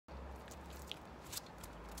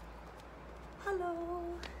Hello,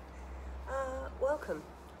 welcome.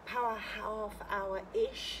 Power half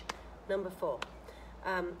hour-ish, number 4.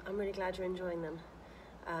 I'm really glad you're enjoying them.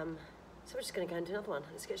 So we're just going to go and do another one.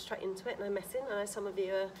 Let's get straight into it, no messing. I know some of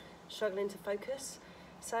you are struggling to focus.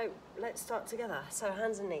 So let's start together. So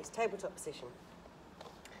hands and knees, tabletop position.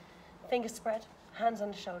 Fingers spread, hands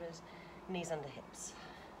under shoulders, knees under hips.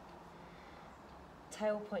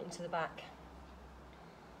 Tail pointing to the back.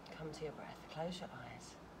 Come to your breath, close your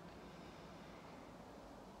eyes.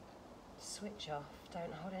 Switch off,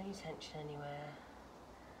 don't hold any tension anywhere.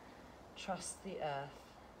 Trust the earth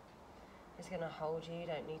is going to hold you. You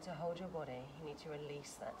don't need to hold your body, you need to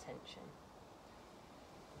release that tension.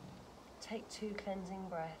 Take 2 cleansing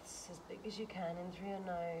breaths, as big as you can, in through your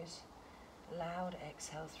nose. Loud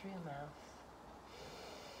exhale through your mouth.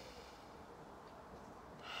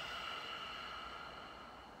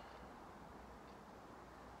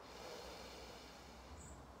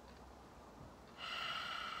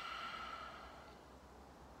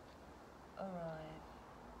 Arrive.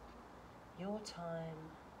 Your time,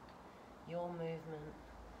 your movement,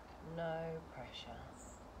 no pressure.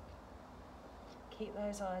 Keep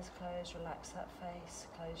those eyes closed, relax that face,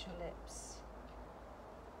 close your lips.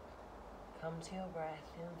 Come to your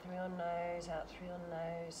breath, in through your nose, out through your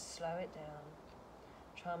nose, slow it down.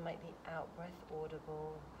 Try and make the out breath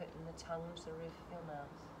audible, putting the tongue to the roof of your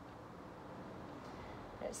mouth.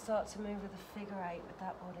 Let's start to move with a figure 8 with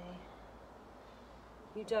that body.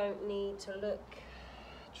 You don't need to look,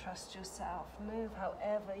 trust yourself, move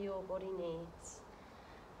however your body needs.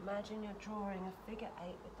 Imagine you're drawing a figure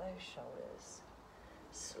 8 with those shoulders.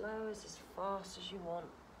 Slow as fast as you want.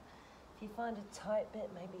 If you find a tight bit,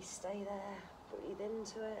 maybe stay there, breathe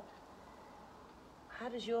into it. How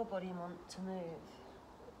does your body want to move?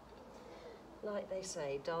 Like they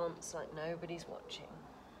say, dance like nobody's watching.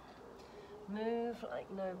 Move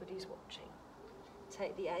like nobody's watching.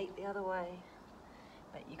 Take the 8 the other way.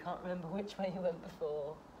 Bet you can't remember which way you went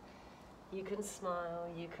before. You can smile,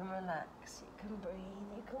 you can relax, you can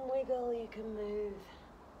breathe, you can wiggle, you can move.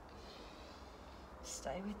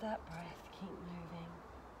 Stay with that breath, keep moving.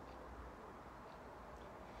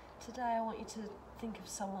 Today I want you to think of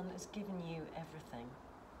someone that's given you everything.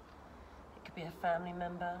 It could be a family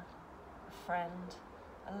member, a friend,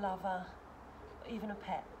 a lover, or even a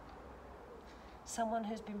pet. Someone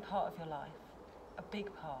who's been part of your life, a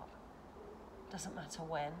big part. Doesn't matter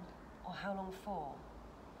when or how long for.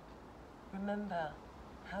 Remember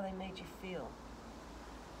how they made you feel.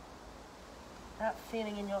 That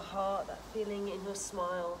feeling in your heart, that feeling in your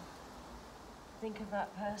smile. Think of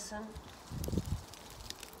that person.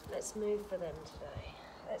 Let's move for them today.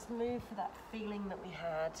 Let's move for that feeling that we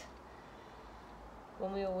had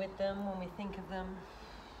when we were with them, when we think of them,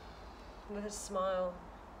 with a smile,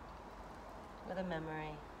 with a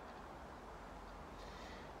memory.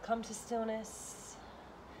 Come to stillness.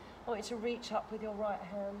 I want you to reach up with your right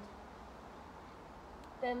hand.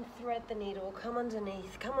 Then thread the needle, come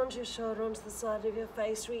underneath, come onto your shoulder, onto the side of your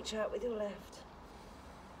face, reach out with your left.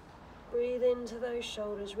 Breathe into those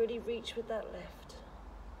shoulders, really reach with that left.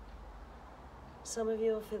 Some of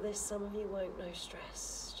you will feel this, some of you won't, no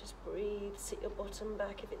stress. Just breathe, sit your bottom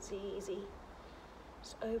back if it's easy.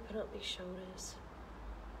 Just open up these shoulders.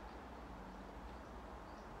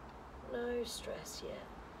 No stress yet.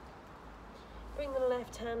 Bring the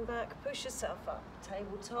left hand back, push yourself up,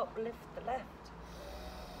 tabletop, lift the left.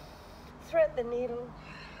 Thread the needle,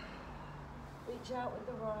 reach out with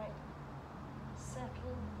the right,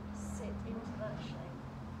 settle, sit into that shape.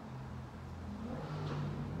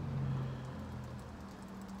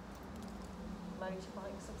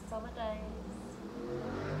 Motorbikes of summer days.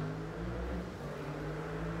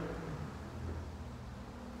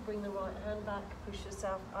 Bring the right hand back, push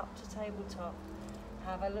yourself up to tabletop.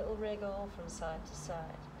 Have a little wriggle from side to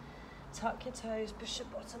side. Tuck your toes, push your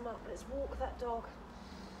bottom up. Let's walk that dog.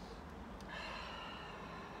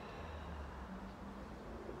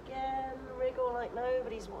 Again, wriggle like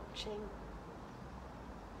nobody's watching.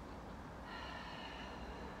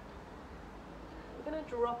 We're going to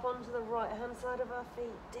drop onto the right hand side of our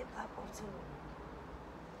feet. Dip that bottom.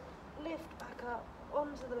 Lift back up.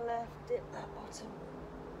 Onto the left. Dip that bottom.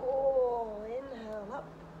 Oh, inhale up.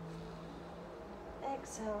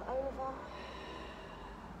 Exhale over.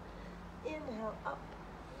 Inhale up.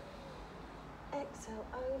 Exhale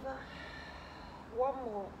over. One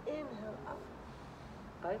more. Inhale up.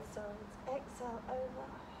 Both sides. Exhale over.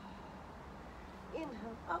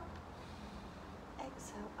 Inhale up.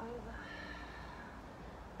 Exhale over.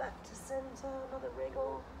 Back to center. Another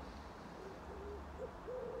wriggle.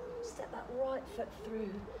 Step that right foot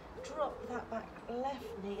through. Drop that back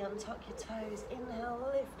left knee, untuck your toes. Inhale,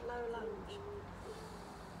 lift, low lunge.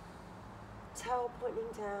 Tail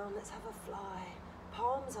pointing down, let's have a fly.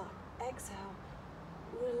 Palms up, exhale.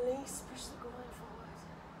 Release, push the groin forward.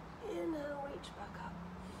 Inhale, reach back up.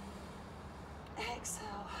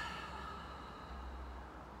 Exhale.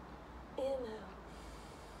 Inhale.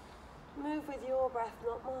 Move with your breath,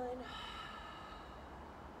 not mine.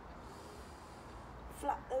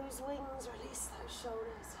 Flap those wings, release those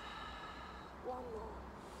shoulders. One more.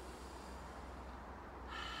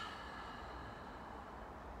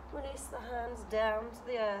 Release the hands down to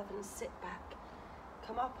the earth and sit back.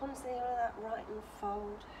 Come up onto the heel of that right and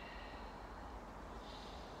fold.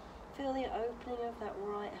 Feel the opening of that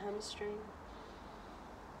right hamstring.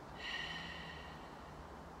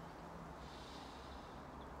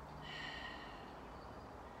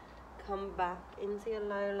 Come back into your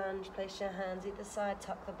low lunge, place your hands either side,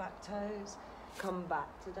 tuck the back toes. Come back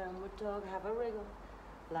to downward dog, have a wriggle,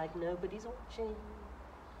 like nobody's watching.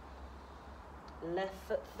 Left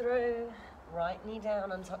foot through, right knee down,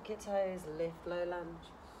 untuck your toes, lift, low lunge.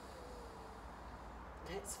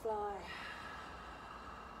 Let's fly.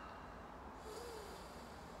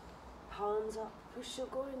 Palms up, push your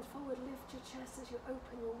groin forward, lift your chest as you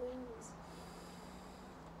open your wings.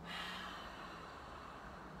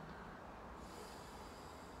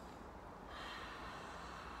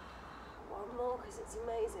 One more, because it's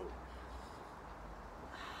amazing.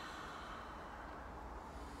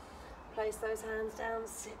 Place those hands down,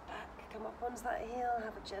 sit back, come up onto that heel,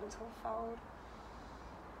 have a gentle fold.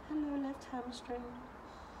 Hello, left hamstring.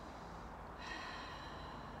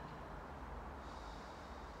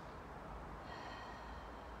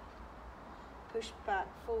 Push back,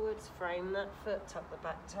 forwards, frame that foot, tuck the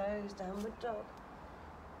back toes, downward dog.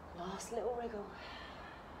 Last little wriggle.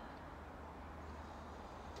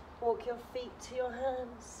 Walk your feet to your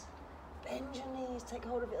hands. Bend your knees, take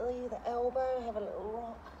hold of either elbow, have a little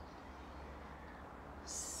rock.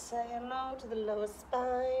 Say hello to the lower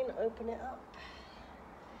spine, open it up.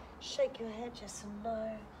 Shake your head yes and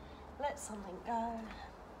no. Let something go.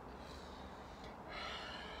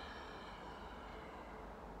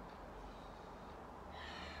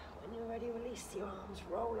 When you're ready, release the arms,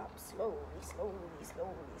 roll up slowly, slowly,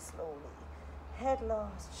 slowly, slowly. Head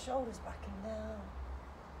last, shoulders back and down.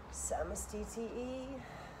 Samastiti.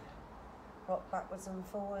 Rock backwards and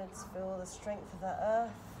forwards, feel the strength of the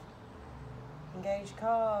earth. Engage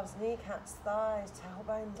calves, kneecaps, thighs,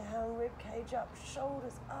 tailbone down, rib cage up,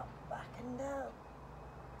 shoulders up, back and down.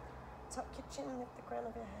 Tuck your chin, lift the crown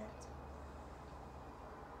of your head.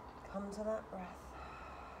 Come to that breath.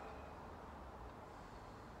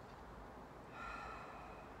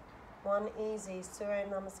 One easy, Surya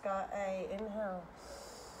Namaskar A, inhale.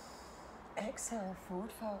 Exhale,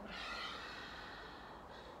 forward fold.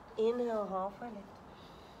 Inhale, halfway lift.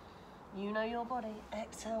 You know your body.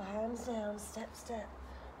 Exhale, hands down, step, step.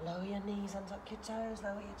 Lower your knees, untuck your toes,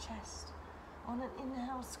 lower your chest. On an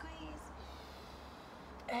inhale, squeeze.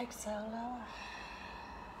 Exhale, lower.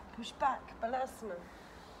 Push back, Balasana.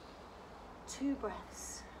 2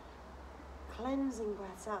 breaths. Cleansing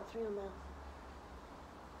breaths out through your mouth.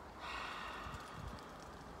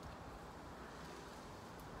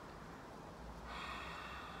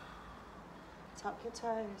 Tuck your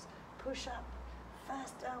toes, push up,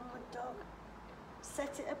 first downward dog.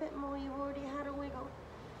 Set it a bit more, you've already had a wiggle.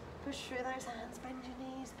 Push through those hands, bend your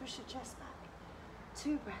knees, push your chest back.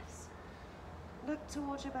 2 breaths. Look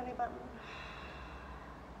towards your belly button.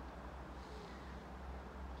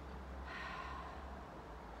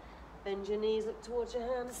 Bend your knees, look towards your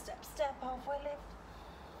hands, step, step, halfway lift.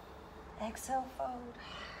 Exhale, fold.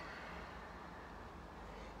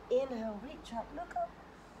 Inhale, reach up, look up.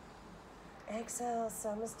 Exhale,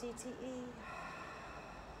 Samastiti.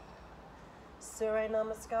 Surya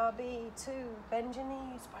Namaskar B, 2. Bend your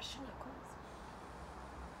knees, brush your knuckles.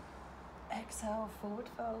 Exhale, forward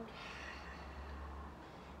fold.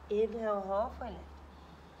 Inhale, halfway lift.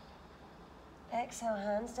 Exhale,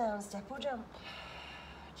 hands down, step or jump.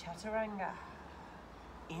 Chaturanga.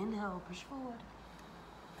 Inhale, push forward.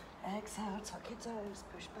 Exhale, tuck your toes,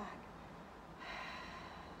 push back.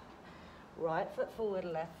 Right foot forward,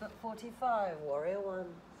 left foot 45, warrior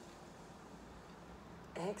 1.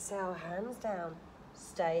 Exhale, hands down,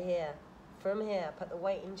 stay here. From here, put the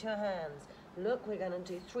weight into your hands. Look, we're gonna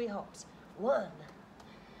do 3 hops. 1,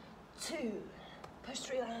 2, push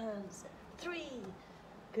through your hands. 3,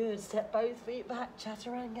 good, step both feet back,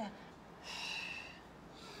 chaturanga.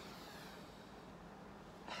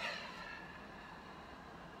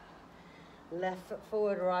 Left foot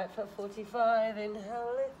forward, right foot 45,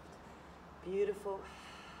 inhale, lift. Beautiful.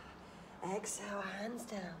 Exhale, hands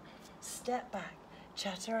down. Step back,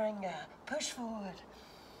 chaturanga, push forward.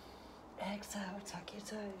 Exhale, tuck your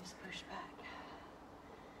toes, push back.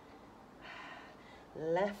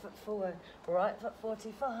 Left foot forward, right foot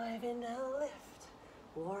 45, inhale, lift.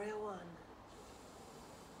 Warrior one.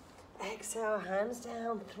 Exhale, hands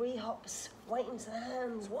down, 3 hops, weight into the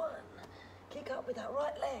hands, 1. Kick up with that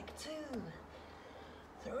right leg, 2,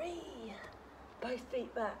 3. Both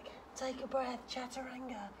feet back, take a breath,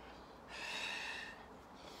 chaturanga.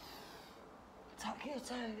 Tuck your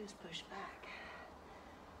toes, push back.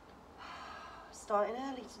 Starting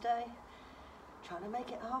early today, trying to make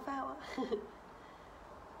it half hour.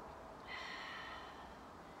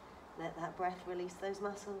 Let that breath release those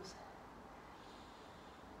muscles.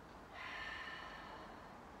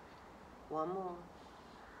 1 more.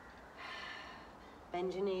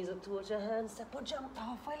 Bend your knees up towards your hands, step or jump,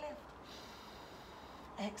 halfway lift.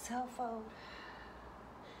 Exhale, fold.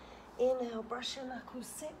 Inhale, brush your knuckles,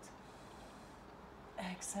 sit.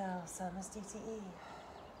 Exhale, Samasthiti.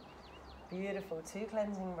 Beautiful, 2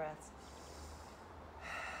 cleansing breaths.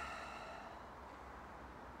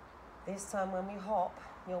 This time when we hop,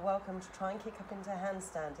 you're welcome to try and kick up into a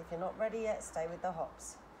handstand. If you're not ready yet, stay with the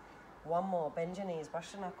hops. 1 more, bend your knees,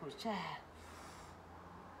 brush your knuckles, chair.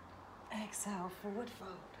 Exhale, forward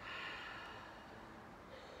fold.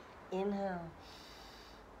 Inhale.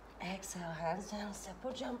 Exhale, hands down, step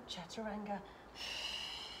or jump, chaturanga.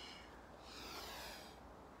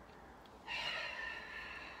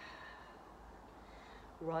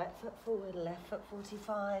 Right foot forward, left foot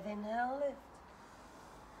 45, inhale, lift.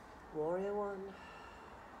 Warrior one.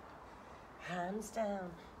 Hands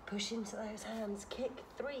down, push into those hands, kick,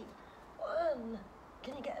 3, 1.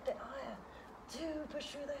 Can you get a bit higher? 2, push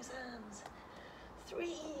through those hands.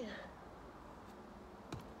 3.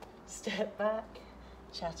 Step back,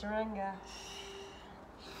 chaturanga.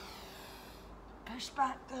 Push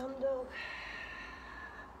back, down dog.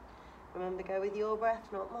 Remember, go with your breath,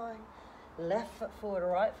 not mine. Left foot forward,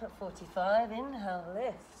 right foot 45. Inhale,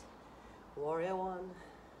 lift. Warrior one.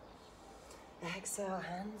 Exhale,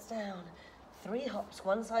 hands down. 3 hops,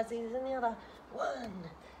 one side's easier than the other. 1,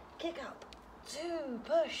 kick up. 2,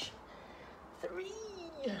 push. 3.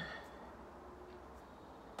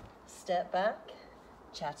 Step back,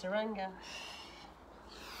 chaturanga.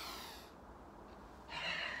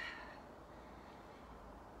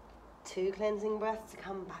 Two cleansing breaths to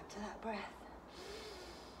come back to that breath.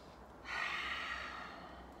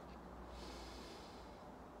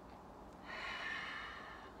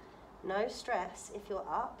 No stress if you're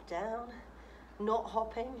up, down, not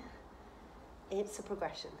hopping. It's a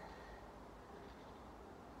progression.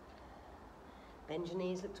 Bend your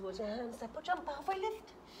knees, look towards your hands, step or jump, halfway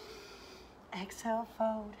lift. Exhale,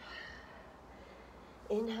 fold.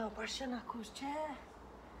 Inhale, brush your knuckles, chair.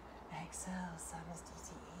 Exhale,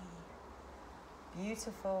 Samasthiti.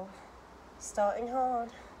 Beautiful. Starting hard.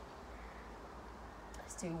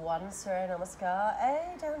 Let's do 1 Surya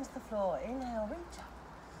Namaskar. Down to the floor. Inhale, reach up.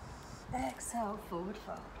 Exhale, forward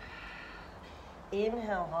fold.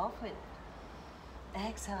 Inhale, half width.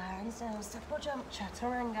 Exhale, hands down, step or jump,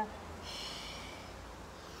 chaturanga.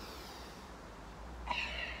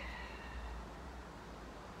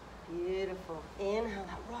 Beautiful. Inhale,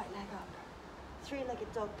 that right leg up.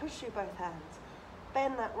 3-legged dog, push through both hands.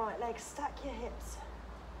 Bend that right leg, stack your hips.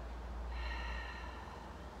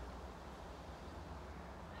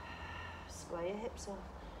 Square your hips off.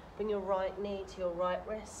 Bring your right knee to your right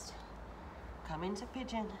wrist. Come into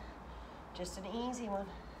pigeon. Just an easy one.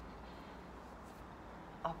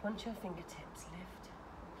 Up onto your fingertips, lift.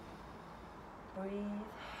 Breathe.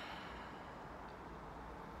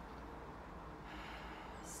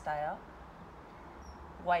 Stay up.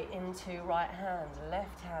 Weight into right hand,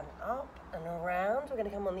 left hand up and around. We're going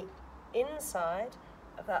to come on the inside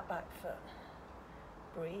of that back foot.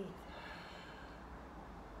 Breathe.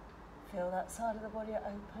 Feel that side of the body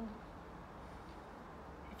open.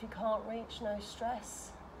 If you can't reach, no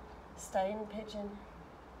stress. Stay in pigeon.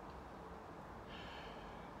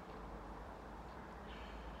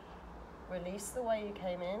 Release the way you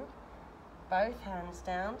came in. Both hands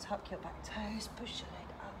down, tuck your back toes, push your leg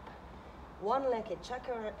up. 1-legged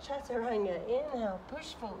chaturanga. Inhale,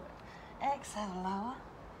 push forward. Exhale, lower.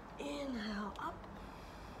 Inhale, up.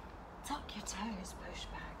 Tuck your toes, push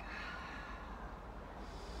back.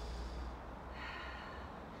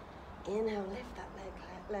 Inhale, lift that leg,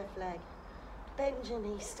 left leg. Bend your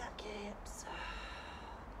knees, stack your hips.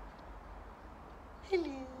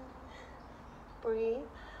 Hello. Breathe.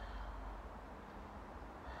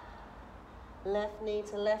 Left knee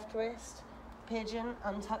to left wrist. Pigeon,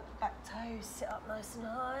 untuck back toes, sit up nice and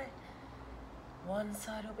high. One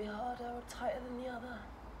side will be harder or tighter than the other.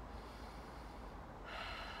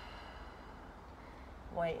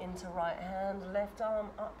 Weight into right hand, left arm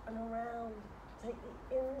up and around. Take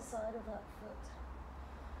the inside of that foot.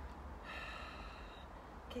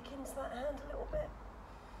 Kick into that hand a little bit.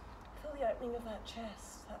 Feel the opening of that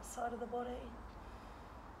chest, that side of the body.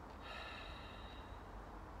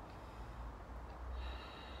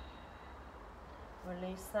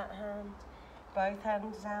 Release that hand. Both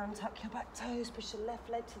hands down, tuck your back toes, push your left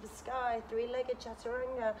leg to the sky. Three-legged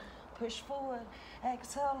chaturanga. Push forward.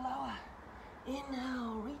 Exhale, lower.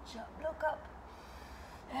 Inhale, reach up, look up.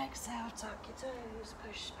 Exhale, tuck your toes,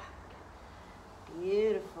 push back.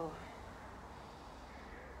 Beautiful.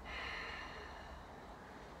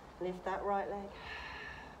 Lift that right leg.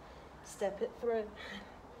 Step it through.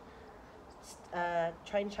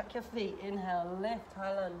 Try and chuck your feet. Inhale, lift,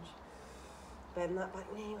 high lunge. Bend that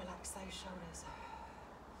back knee, relax those shoulders.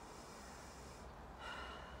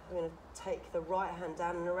 I'm going to take the right hand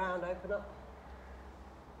down and around, open up.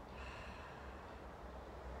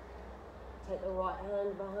 Take the right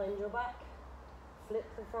hand behind your back. Flip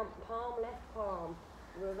the front palm, left palm.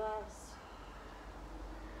 Reverse.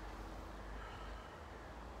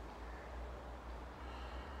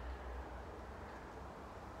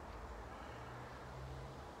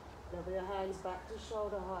 Level your hands back to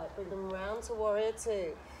shoulder height. Bring them round to warrior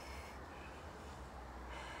two.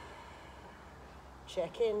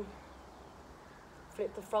 Check in.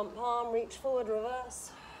 Flip the front palm, reach forward,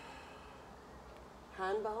 reverse.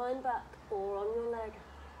 Hand behind back or on your leg.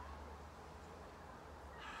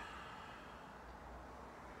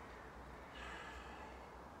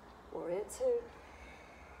 Warrior two.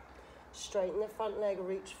 Straighten the front leg,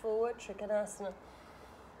 reach forward, Trikonasana.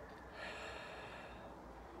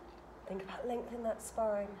 Think about lengthening that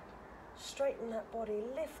spine. Straighten that body,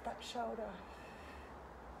 lift that shoulder.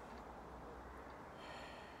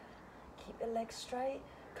 Keep your legs straight,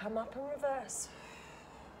 come up and reverse.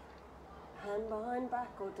 Hand behind back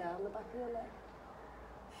or down the back of your leg.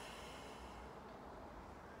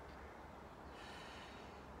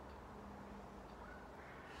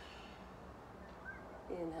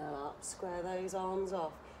 Inhale up, square those arms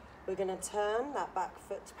off. We're going to turn that back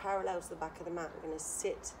foot parallel to the back of the mat. We're going to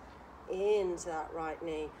sit into that right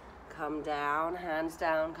knee. Come down, hands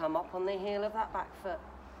down, come up on the heel of that back foot.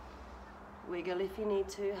 Wiggle if you need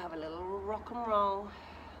to, have a little rock and roll.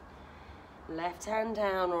 Left hand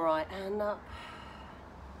down, right hand up.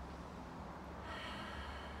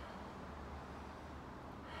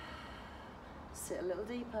 Sit a little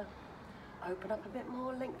deeper. Open up a bit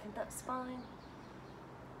more, lengthen that spine.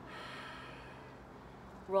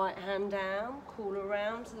 Right hand down, cool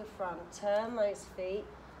around to the front. Turn those feet,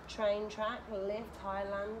 train track, lift, high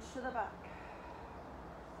lunge to the back.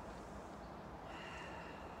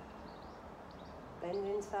 Bend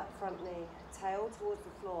into that front knee, tail towards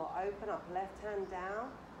the floor, open up, left hand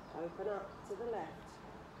down, open up to the left,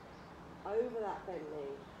 over that bent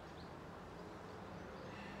knee.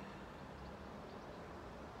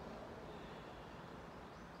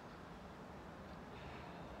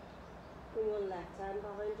 Bring your left hand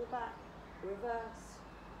behind your back, reverse.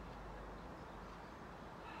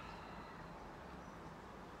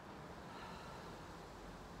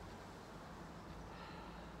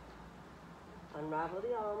 Unravel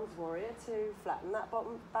the arms, warrior two, flatten that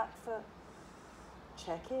bottom back foot.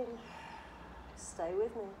 Check in, stay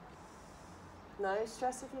with me. No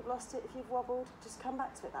stress if you've lost it, if you've wobbled, just come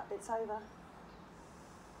back to it, that bit's over.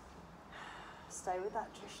 Stay with that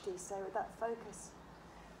drishti, stay with that focus.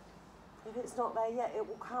 If it's not there yet, it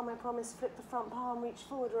will come, I promise. Flip the front palm, reach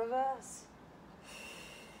forward, reverse.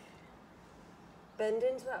 Bend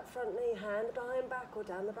into that front knee, hand behind back or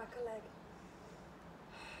down the back of leg.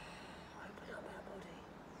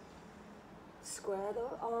 Square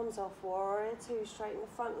the arms off, warrior two, straighten the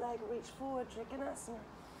front leg, reach forward, Trikonasana.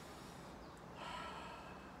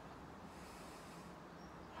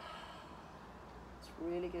 It's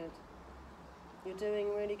really good. You're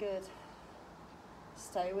doing really good.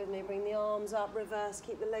 Stay with me, bring the arms up, reverse,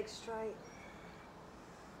 keep the legs straight.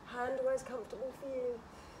 Hand where's comfortable for you.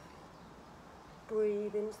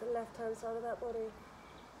 Breathe into the left hand side of that body.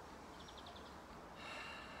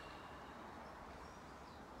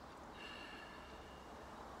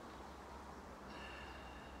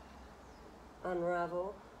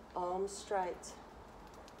 Unravel, arms straight.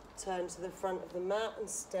 Turn to the front of the mat and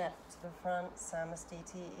step to the front,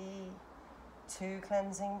 Samastiti. 2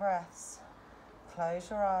 cleansing breaths. Close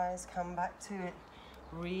your eyes, come back to it.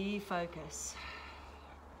 Refocus.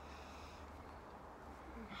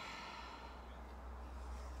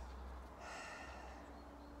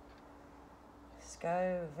 Let's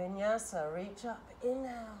go, Vinyasa, reach up,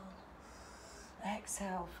 inhale.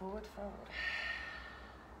 Exhale, forward fold.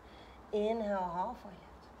 Inhale, halfway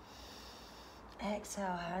lift.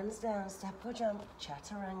 Exhale, hands down, step or jump,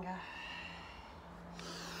 chaturanga.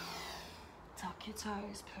 Tuck your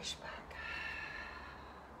toes, push back.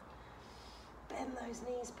 Bend those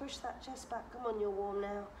knees, push that chest back. Come on, you're warm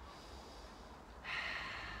now.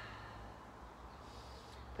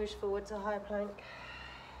 Push forward to high plank.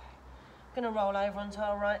 Gonna roll over onto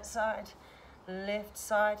our right side. Lift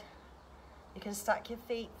side. You can stack your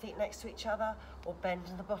feet next to each other, or bend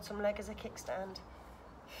to the bottom leg as a kickstand.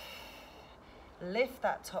 Lift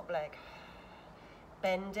that top leg.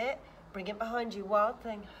 Bend it, bring it behind you, wild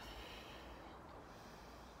thing.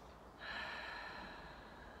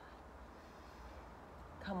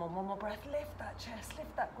 Come on, one more breath. Lift that chest,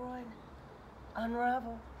 lift that groin.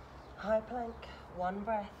 Unravel. High plank, one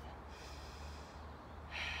breath.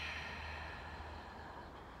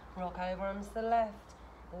 Rock over onto the left.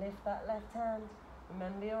 Lift that left hand.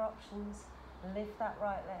 Remember your options. Lift that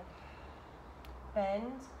right leg.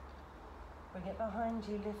 Bend. Bring it behind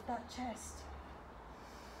you. Lift that chest.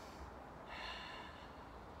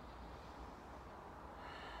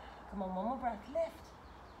 Come on, one more breath. Lift.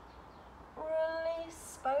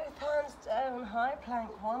 Release. Both hands down. High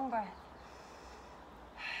plank. One breath.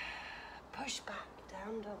 Push back.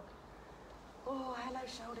 Down dog. Oh, hello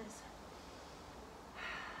shoulders.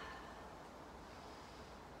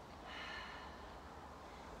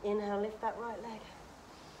 Inhale, lift that right leg.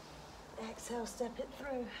 Exhale, step it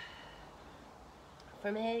through.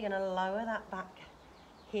 From here, you're gonna lower that back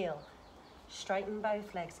heel. Straighten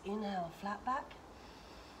both legs. Inhale, flat back.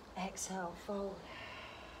 Exhale, fold.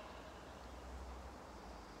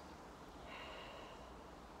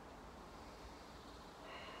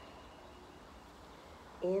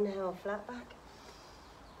 Inhale, flat back.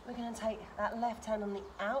 We're gonna take that left hand on the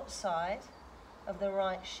outside of the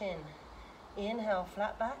right shin. Inhale,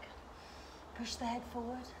 flat back. Push the head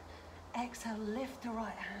forward. Exhale, lift the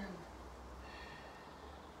right hand.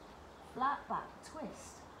 Flat back,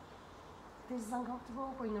 twist. If this is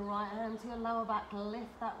uncomfortable, bring the right hand to your lower back.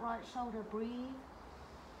 Lift that right shoulder, breathe.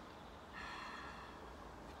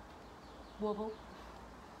 Wobble.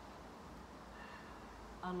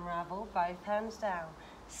 Unravel, both hands down.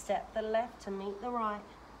 Step the left to meet the right.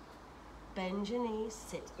 Bend your knees,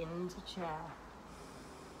 sit into chair.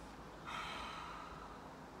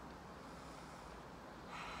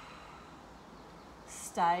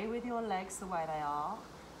 Stay with your legs the way they are.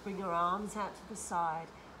 Bring your arms out to the side.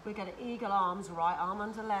 We're going to eagle arms, right arm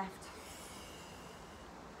under left.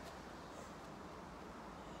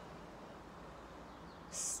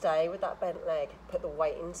 Stay with that bent leg. Put the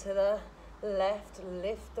weight into the left,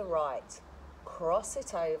 lift the right. Cross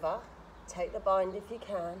it over. Take the bind if you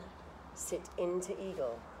can. Sit into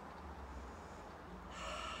eagle.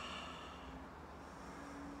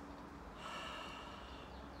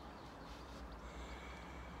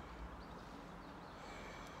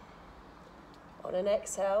 On an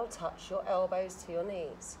exhale, touch your elbows to your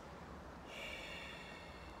knees.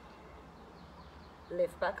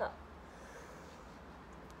 Lift back up.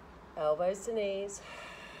 Elbows to knees.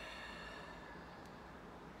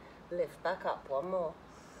 Lift back up, one more.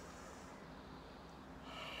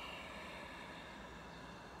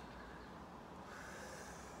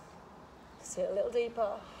 Sit a little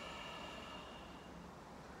deeper.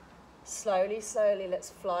 Slowly, slowly, let's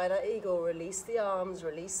fly that eagle. Release the arms,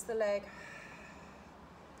 release the leg.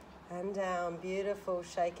 And down, beautiful,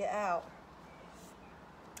 shake it out.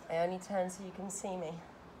 I only turn so you can see me.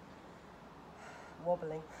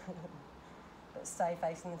 Wobbling. But stay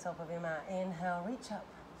facing the top of your mat. Inhale, reach up.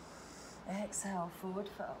 Exhale, forward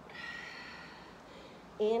fold.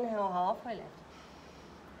 Inhale, halfway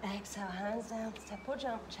lift. Exhale, hands down, step or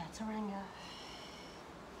jump, chaturanga.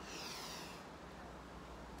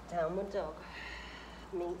 Downward dog.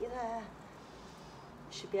 Meet you there.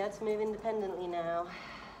 You should be able to move independently now.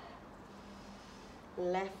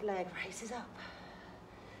 Left leg raises up.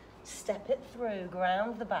 Step it through,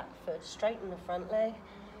 ground the back foot, straighten the front leg.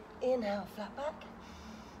 Inhale, flat back.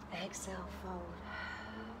 Exhale, fold.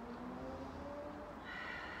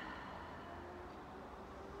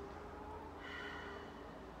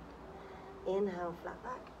 Inhale, flat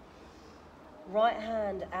back. Right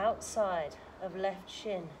hand outside of left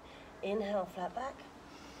shin. Inhale, flat back.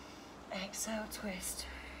 Exhale, twist.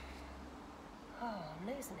 Oh, I'm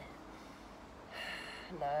losing it.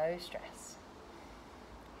 No stress.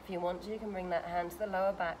 If you want to, you can bring that hand to the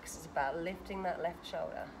lower back, because it's about lifting that left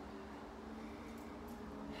shoulder.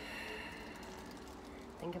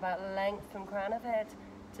 Think about length from crown of head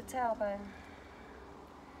to tailbone.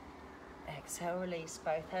 Exhale, release,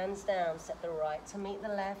 both hands down. Set the right to meet the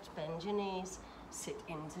left, bend your knees, sit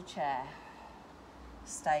into chair.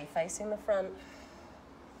 Stay facing the front.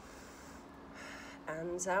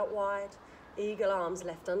 Hands out wide. Eagle arms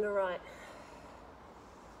left under right.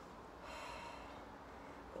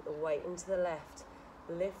 Put the weight into the left.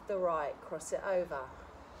 Lift the right, cross it over.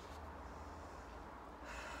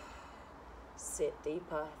 Sit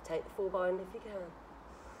deeper. Take the full bind if you can.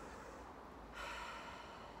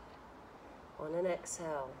 On an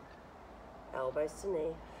exhale, elbows to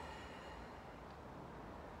knee.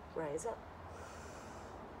 Raise up.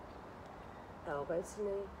 Elbows to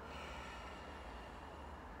knee.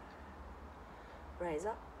 Raise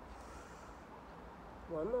up.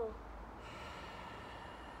 One more.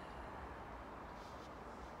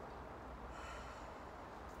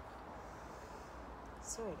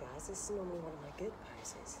 Sorry guys, this is normally one of my good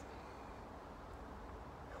poses.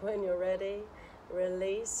 When you're ready,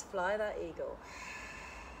 release, fly that eagle.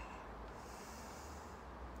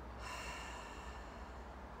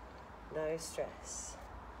 No stress.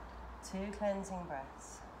 2 cleansing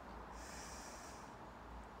breaths.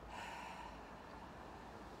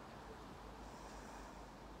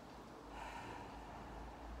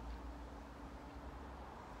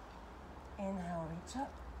 Inhale, reach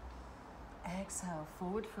up. Exhale,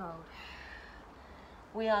 forward fold.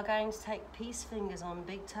 We are going to take peace fingers on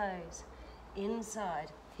big toes.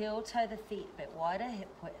 Inside, heel toe the feet, a bit wider hip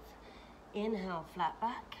width. Inhale, flat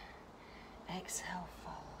back. Exhale,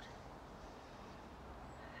 fold.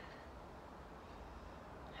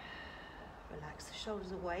 Relax the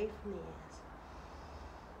shoulders away from the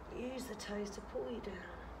ears. Use the toes to pull you down.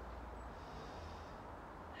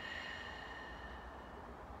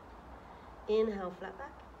 Inhale, flat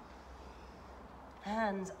back.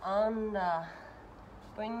 Hands under.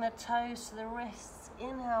 Bring the toes to the wrists.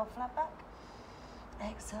 Inhale, flat back.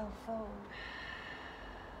 Exhale, fold.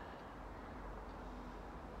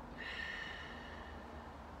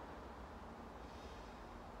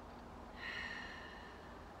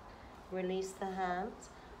 Release the hands.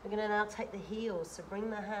 We're going to now take the heels, so bring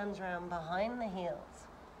the hands around behind the heels.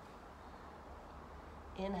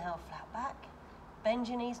 Inhale, flat back. Bend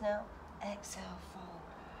your knees now. Exhale, fold.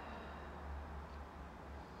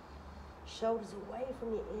 Shoulders away from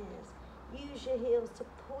your ears. Use your heels to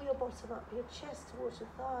pull your bottom up, your chest towards your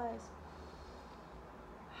thighs.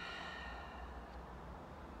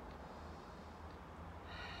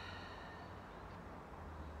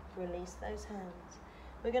 Release those hands.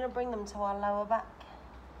 We're going to bring them to our lower back.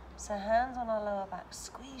 So hands on our lower back.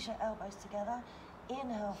 Squeeze your elbows together.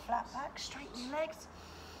 Inhale, flat back. Straighten your legs.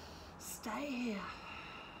 Stay here.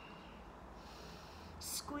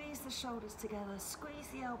 Squeeze the shoulders together. Squeeze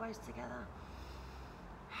the elbows together.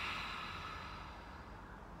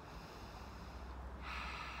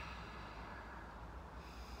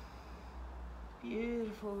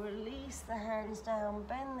 Beautiful. Release the hands down.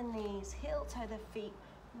 Bend the knees. Heel toe the feet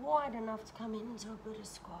wide enough to come into a Buddha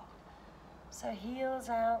squat. So heels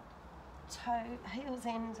out, heels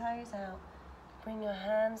in, toes out. Bring your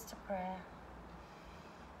hands to prayer.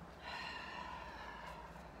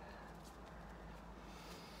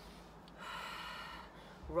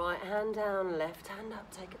 Right hand down, left hand up,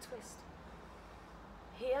 take a twist.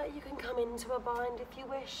 Here you can come into a bind if you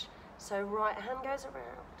wish. So right hand goes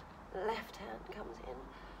around, left hand comes in.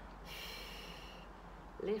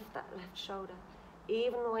 Lift that left shoulder.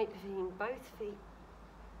 Even weight between both feet.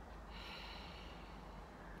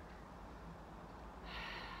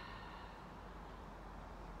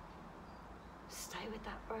 Stay with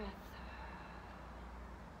that breath.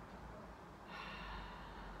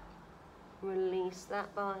 Release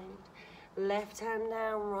that bind. Left hand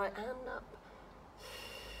down, right hand up.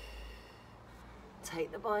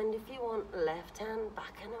 Take the bind if you want. Left hand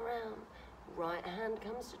back and around. Right hand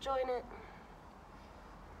comes to join it.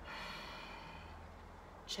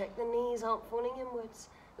 Check the knees aren't falling inwards.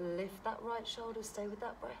 Lift that right shoulder, stay with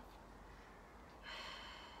that breath.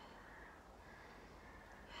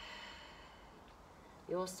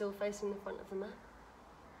 You're still facing the front of the mat.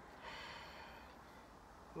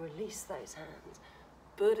 Release those hands.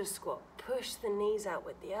 Buddha squat, push the knees out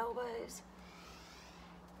with the elbows.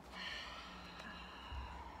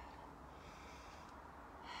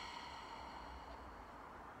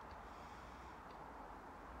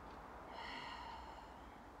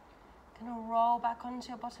 Gonna roll back onto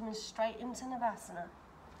your bottom and straight into Navasana.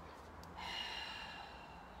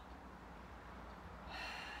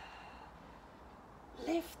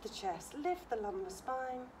 Lift the chest, lift the lumbar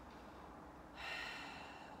spine.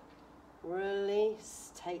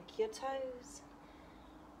 Release, take your toes.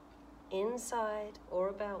 Inside or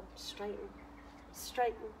about, straighten,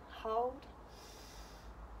 straighten, hold.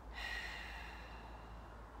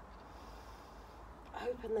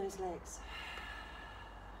 Open those legs.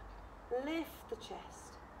 Lift the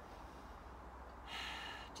chest.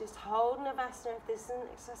 Just hold Navasana if this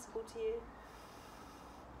isn't accessible to you.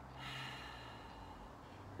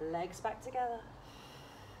 Legs back together.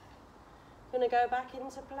 Gonna go back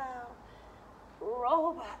into plow.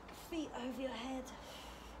 Roll back, feet over your head.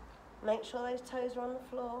 Make sure those toes are on the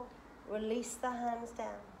floor. Release the hands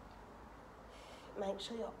down. Make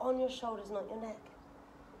sure you're on your shoulders, not your neck.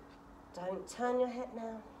 Don't turn your head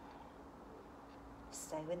now.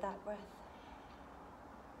 Stay with that breath.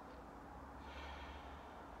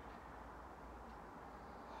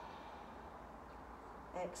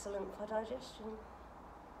 Excellent for digestion.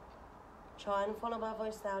 Try and follow my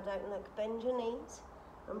voice now, don't look. Bend your knees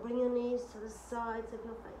and bring your knees to the sides of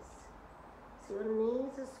your face. So your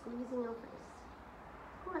knees are squeezing your face.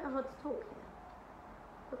 Quite hard to talk here,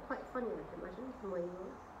 but quite funny I can imagine from where you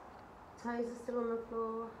are. Toes are still on the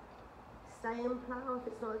floor. Stay in plow if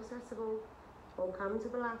it's not accessible, or come to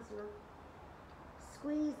Balasana.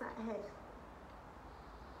 Squeeze that head.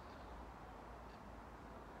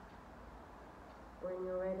 When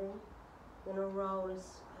you're ready, you're going to roll as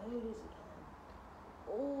slowly as you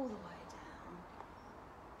can, all the way down.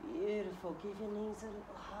 Beautiful. Give your knees a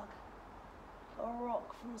little hug. A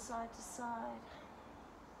rock from side to side.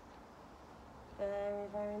 Very,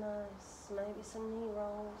 very nice. Maybe some knee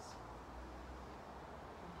rolls.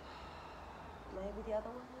 Maybe the other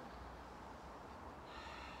one.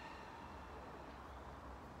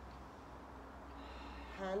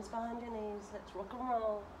 Hands behind your knees. Let's rock and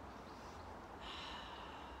roll.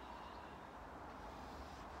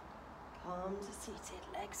 Palms are seated,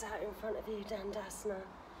 legs out in front of you, Dandasana.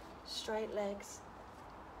 Straight legs.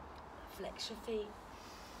 Flex your feet.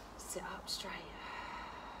 Sit up straight.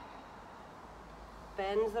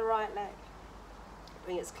 Bend the right leg.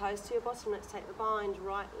 Bring it as close to your bottom. Let's take the bind.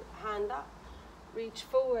 Right hand up. Reach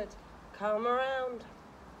forward. Come around.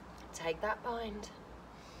 Take that bind.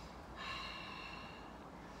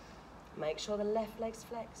 Make sure the left leg's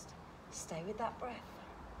flexed. Stay with that breath.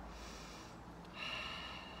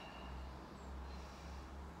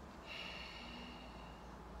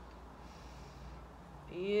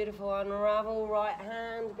 Beautiful. Unravel right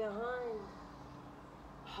hand behind.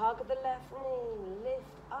 Hug the left knee. Lift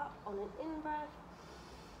up on an in-breath.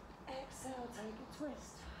 Exhale, take a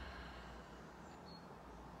twist.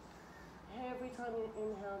 Every time you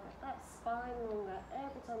inhale, get that spine longer.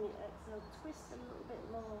 Every time you exhale, twist a little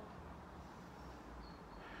bit more.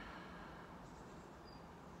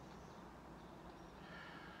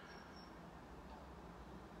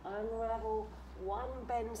 Unravel. One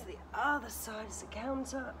bend to the other side as a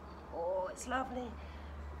counter. Oh, it's lovely.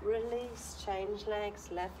 Release, change legs,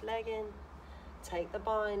 left leg in. Take the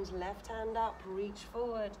bind, left hand up, reach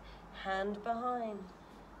forward, hand behind.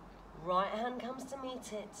 Right hand comes to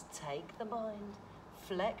meet it, take the bind.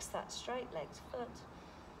 Flex that straight legged foot.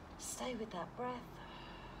 Stay with that breath.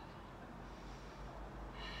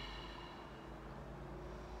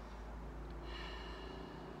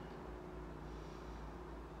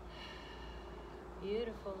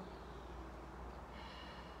 Beautiful.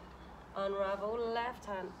 Unravel, left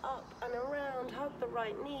hand up and around. Hug the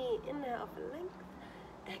right knee. Inhale for length.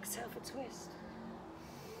 Exhale for twist.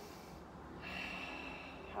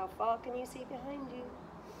 How far can you see behind you?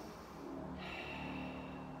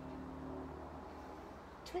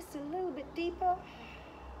 Twist a little bit deeper.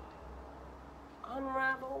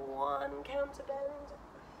 Unravel, one counter bend.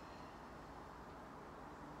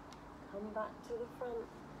 Come back to the front.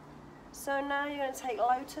 So now you're going to take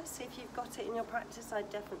lotus. If you've got it in your practice, I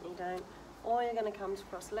definitely don't. Or you're going to come to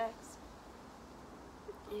cross legs.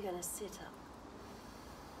 You're going to sit up.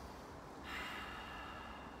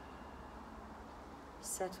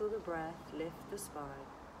 Settle the breath, lift the spine.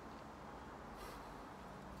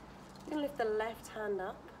 You're going to lift the left hand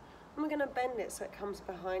up, and we're going to bend it so it comes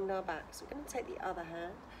behind our back. So we're going to take the other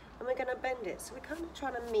hand, and we're going to bend it. So we're kind of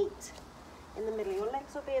trying to meet in the middle. Your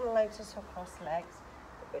legs will be in lotus or cross legs.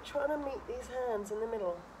 We're trying to meet these hands in the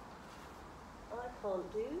middle. I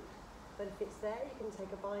can't do, but if it's there, you can take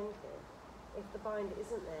a bind here. If the bind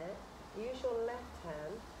isn't there, use your left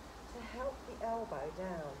hand to help the elbow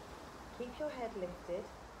down. Keep your head lifted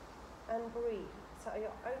and breathe. So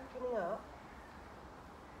you're opening up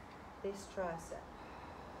this tricep.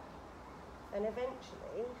 And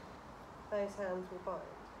eventually, those hands will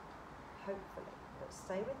bind, hopefully. But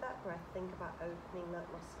stay with that breath, think about opening that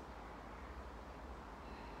muscle.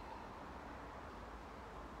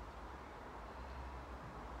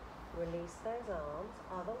 Release those arms,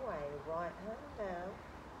 other way, right hand down,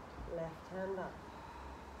 left hand up.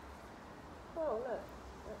 Oh look,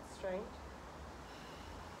 that's strange.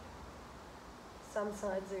 Some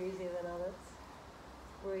sides are easier than others.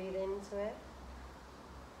 Breathe into it.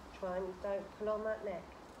 Try and don't pull on that neck.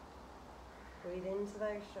 Breathe into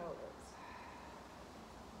those shoulders.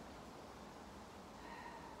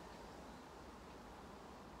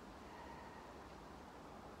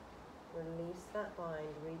 Release that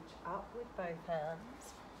bind. Reach up with both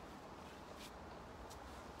hands.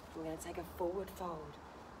 We're going to take a forward fold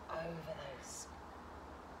over those.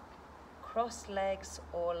 Crossed legs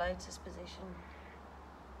or lotus position.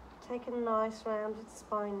 Take a nice rounded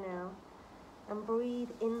spine now and breathe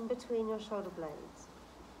in between your shoulder blades.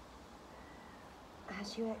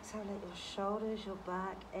 As you exhale, let your shoulders, your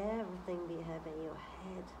back, everything be heavy, your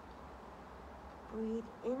head. Breathe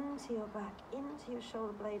into your back, into your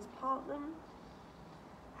shoulder blades, part them.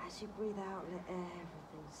 As you breathe out, let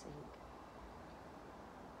everything sink.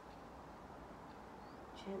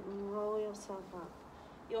 Gently roll yourself up.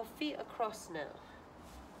 Your feet are crossed now.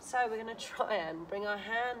 So we're going to try and bring our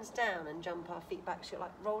hands down and jump our feet back. So you're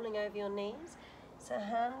like rolling over your knees. So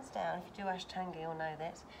hands down. If you do Ashtanga, you'll know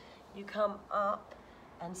this. You come up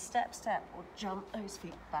and step, step, or jump those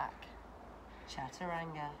feet back.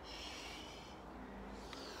 Chaturanga.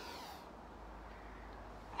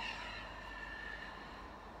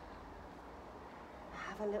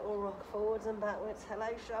 Have a little rock forwards and backwards. Hello,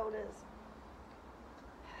 shoulders.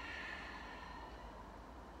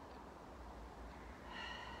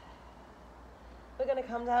 We're going to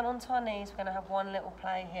come down onto our knees. We're going to have one little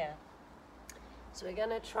play here. So we're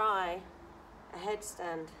going to try a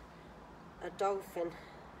headstand, a dolphin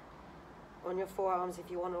on your forearms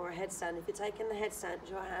if you want, or a headstand. If you're taking the headstand,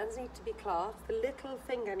 your hands need to be clasped. The little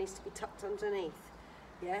finger needs to be tucked underneath.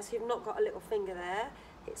 Yeah, so you've not got a little finger there.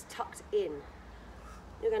 It's tucked in.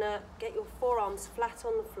 You're going to get your forearms flat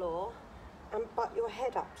on the floor and butt your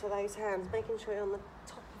head up to those hands, making sure you're on the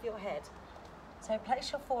top of your head. So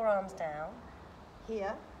place your forearms down.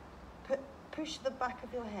 Here, push the back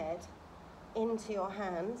of your head into your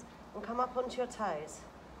hands and come up onto your toes.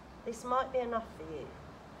 This might be enough for you.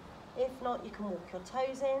 If not, you can walk your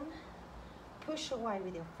toes in, push away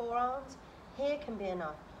with your forearms. Here can be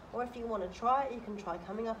enough. Or if you want to try it, you can try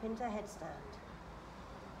coming up into a headstand.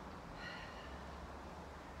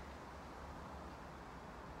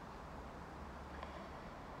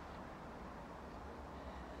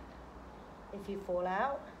 If you fall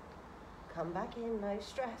out, come back in, no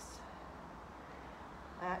stress.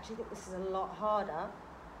 I actually think this is a lot harder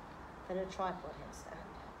than a tripod headstand.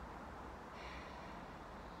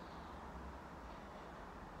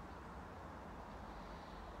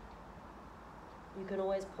 You can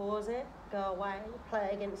always pause it, go away, play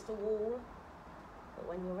against the wall. But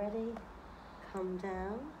when you're ready, come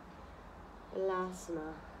down,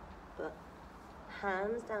 Balasana. But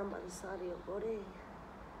hands down by the side of your body.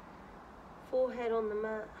 Forehead on the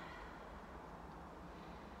mat.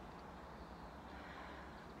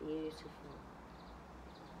 Beautiful.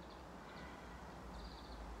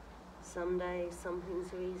 Some days, some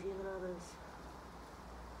things are easier than others.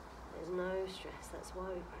 There's no stress, that's why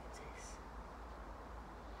we practice.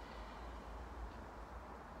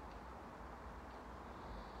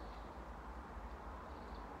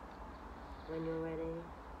 When you're ready,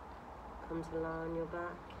 come to lie on your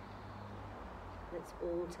back. Let's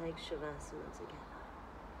all take Shavasana together.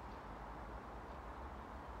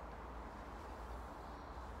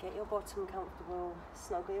 Get your bottom comfortable,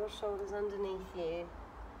 snuggle your shoulders underneath you.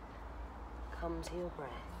 Come to your breath.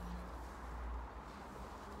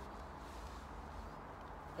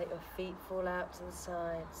 Let your feet fall out to the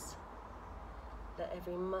sides. Let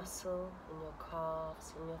every muscle in your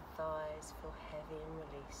calves and your thighs feel heavy and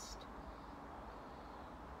released.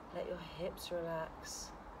 Let your hips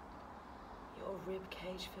relax. Your rib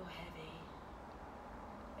cage feel heavy.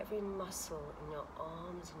 Every muscle in your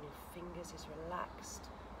arms and your fingers is relaxed.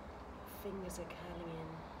 Your fingers are curling in.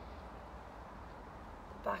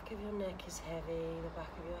 The back of your neck is heavy, the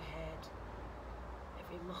back of your head.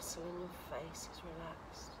 Every muscle in your face is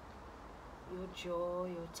relaxed. Your jaw,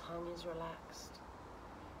 your tongue is relaxed.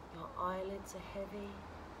 Your eyelids are heavy,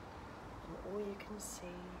 and all you can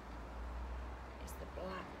see is the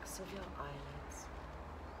blacks of your eyelids.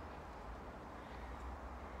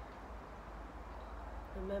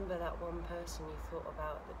 Remember that one person you thought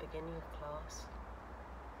about at the beginning of class.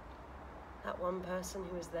 That one person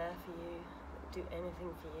who was there for you, that would do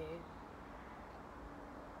anything for you.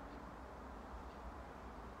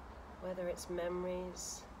 Whether it's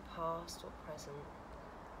memories, past or present,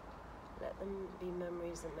 let them be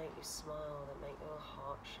memories that make you smile, that make your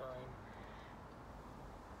heart shine.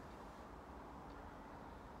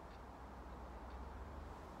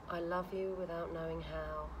 I love you without knowing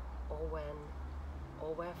how, or when,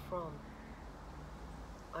 or where from.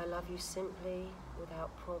 I love you simply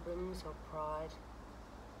without problems or pride.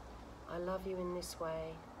 I love you in this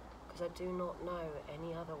way because I do not know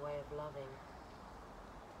any other way of loving.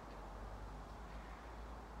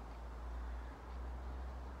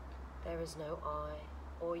 There is no I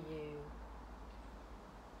or you,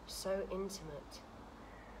 so intimate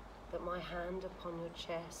that my hand upon your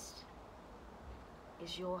chest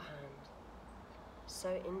is your hand, so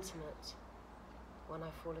intimate when I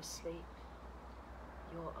fall asleep,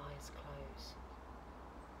 your eyes close.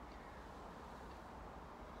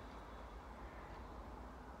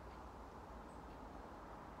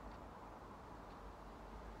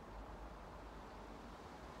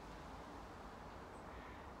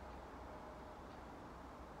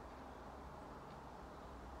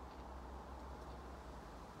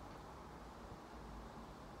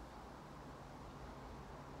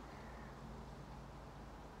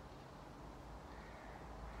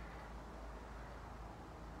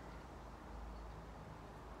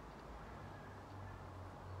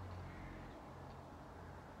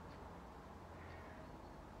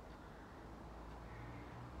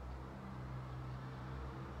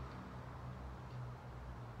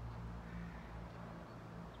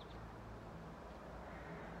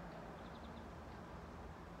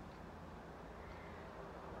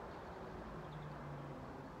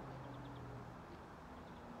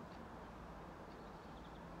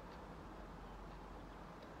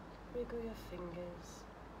 Wriggle your fingers,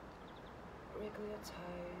 wriggle your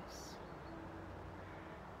toes.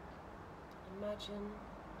 Imagine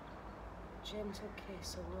a gentle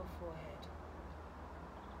kiss on your forehead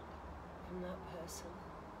from that person.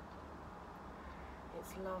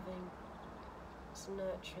 It's loving, it's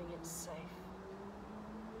nurturing, it's safe,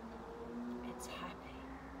 it's happy.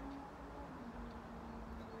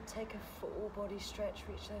 Take a full body stretch,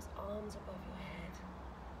 reach those arms above your head.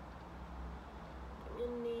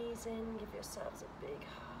 Your knees in, give yourselves a big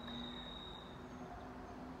hug.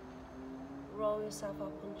 Roll yourself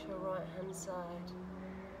up onto your right hand side,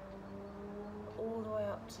 all the way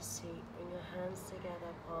up to seat. Bring your hands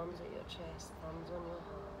together, palms at your chest, thumbs on your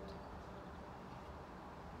heart.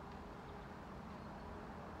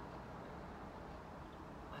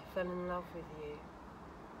 I fell in love with you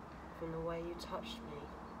from the way you touched me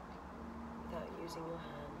without using your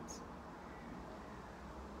hands.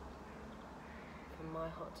 From my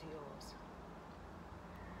heart to yours.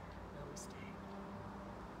 Namaste.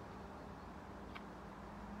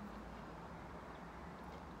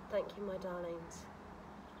 Thank you, my darlings.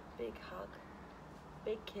 Big hug,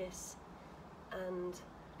 big kiss, and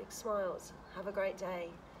big smiles. Have a great day.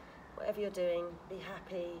 Whatever you're doing, be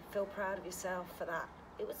happy. Feel proud of yourself for that.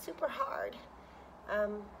 It was super hard.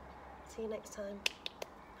 See you next time.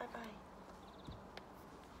 Bye-bye.